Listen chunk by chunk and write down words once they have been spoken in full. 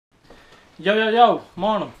Yo,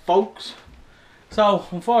 morning folks. So,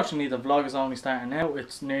 unfortunately the vlog is only starting now,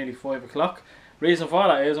 it's nearly 5 o'clock. Reason for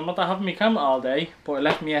that is I'm not having my camera all day, but I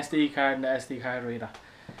left my SD card in the SD card reader.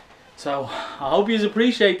 So, I hope you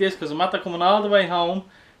appreciate this because I'm after coming all the way home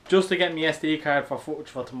just to get my SD card for footage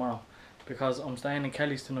for tomorrow. Because I'm staying in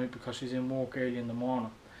Kelly's tonight because she's in work early in the morning.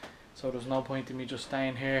 So there's no point in me just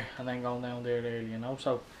staying here and then going down there early, you know.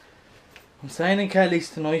 So, I'm staying in Kelly's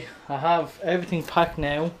tonight. I have everything packed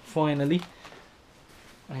now, finally.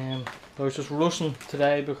 I was just rushing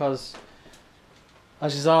today because,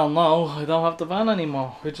 as you all know, I don't have the van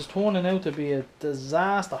anymore, which is turning out to be a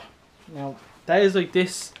disaster. Now, days like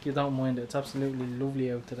this, you don't mind it. It's absolutely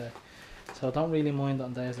lovely out today. So I don't really mind it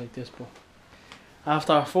on days like this, but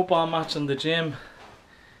after a football match in the gym,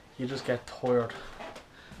 you just get tired.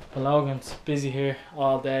 But Logan's busy here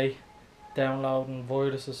all day, downloading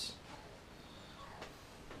viruses.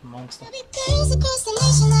 Monster. He was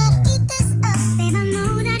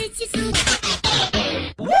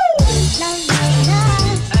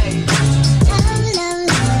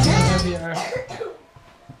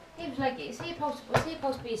like, is he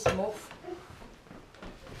supposed to be a smurf?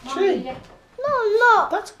 Gee. No.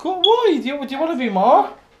 That's good. Why? Do you want to be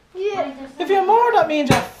more? Yeah. If you're more, that means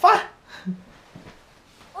you're fat.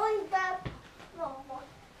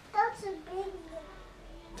 That's a big.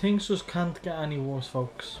 Things just can't get any worse,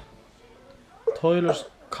 folks. Tyler's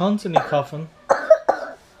constantly coughing.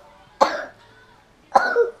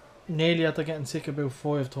 Nearly after getting sick about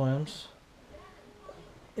 5 times.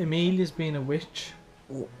 Amelia's been a witch.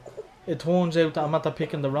 It turns out that I'm after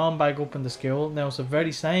picking the wrong bag up in the school. Now it's the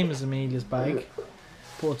very same as Amelia's bag,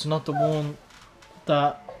 but it's not the one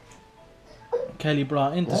that Kelly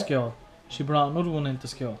brought into school. She brought another one into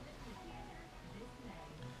school.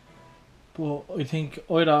 But I think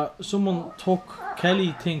either someone took,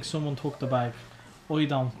 Kelly thinks someone took the bag. I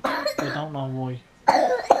don't know why.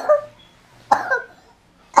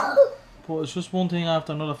 But it's just one thing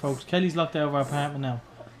after another, folks. Kelly's locked out of our apartment now.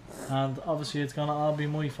 And obviously it's gonna all be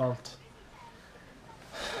my fault.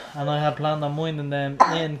 And I had planned on minding them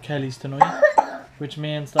in Kelly's tonight. Which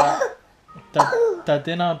means that the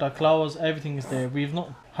dinner, the clothes, everything is there. We've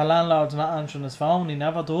not, her landlord's not answering his phone, he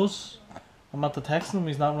never does. I'm at the texting him,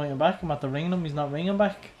 he's not writing back. I'm at the ringing him, he's not ringing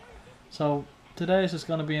back. So today is just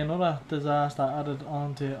going to be another disaster added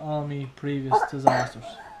on to all my previous disasters.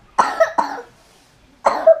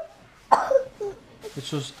 It's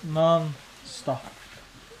just non-stop.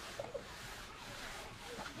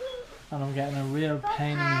 And I'm getting a real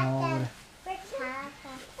pain in my hole with it.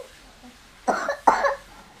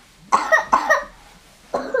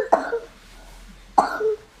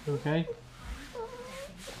 Okay.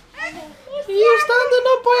 Are you standing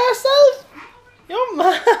up by yourself? You're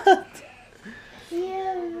mad.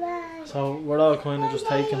 So we're all kind of just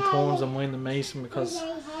taking turns and minding Mason because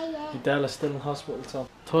Della's still in hospital. So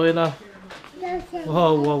Tyler,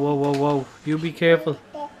 whoa, you be careful.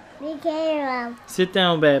 Be careful. Sit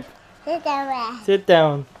down, babe. Sit down. Sit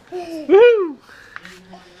down. Woo!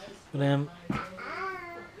 But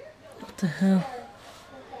what the hell?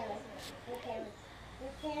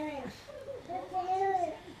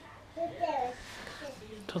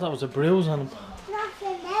 I thought that was a bruise on him.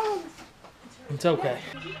 It's okay.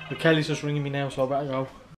 But Kelly's just ringing me now, so I better go.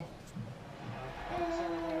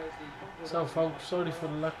 So folks, sorry for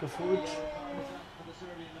the lack of footage.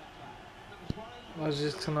 As you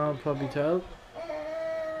can all probably tell.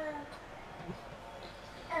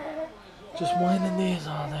 Just winding these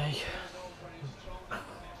all day.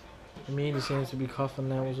 Amelia seems to be coughing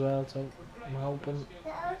now as well, so I'm hoping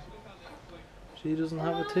she doesn't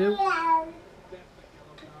have it too.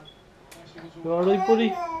 You alright,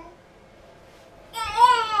 buddy?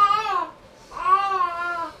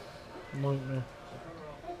 Nightmare.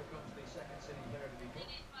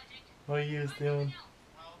 What are you doing?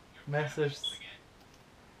 Messers.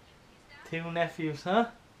 2 nephews, huh?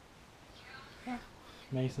 Yeah.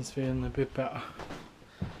 Mason's feeling a bit better.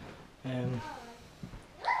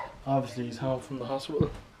 Obviously he's home from the hospital.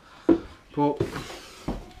 But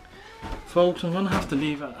folks, I'm gonna have to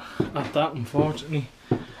leave it at that, unfortunately.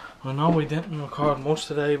 I know we didn't record much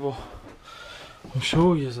today, but I'm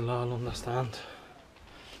sure you'll all understand.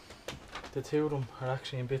 The 2 of them are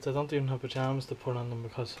actually in bits. I don't even have pyjamas to put on them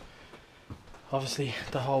because obviously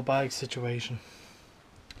the whole bag situation.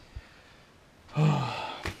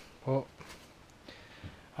 But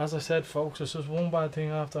as I said, folks, it's just one bad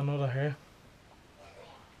thing after another here.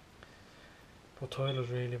 But Tyler's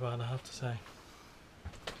really bad, I have to say.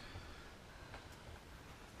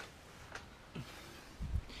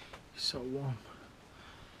 He's so warm.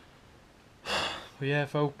 But yeah,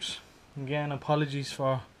 folks, again, apologies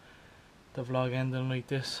for the vlog ending like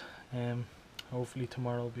this. Hopefully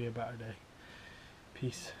tomorrow will be a better day.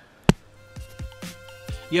 Peace.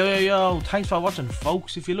 Yo, thanks for watching,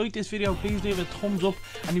 folks. If you like this video, please leave a thumbs up,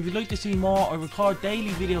 and if you'd like to see more, I record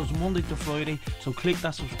daily videos Monday to Friday, so click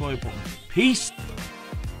that subscribe button. Peace.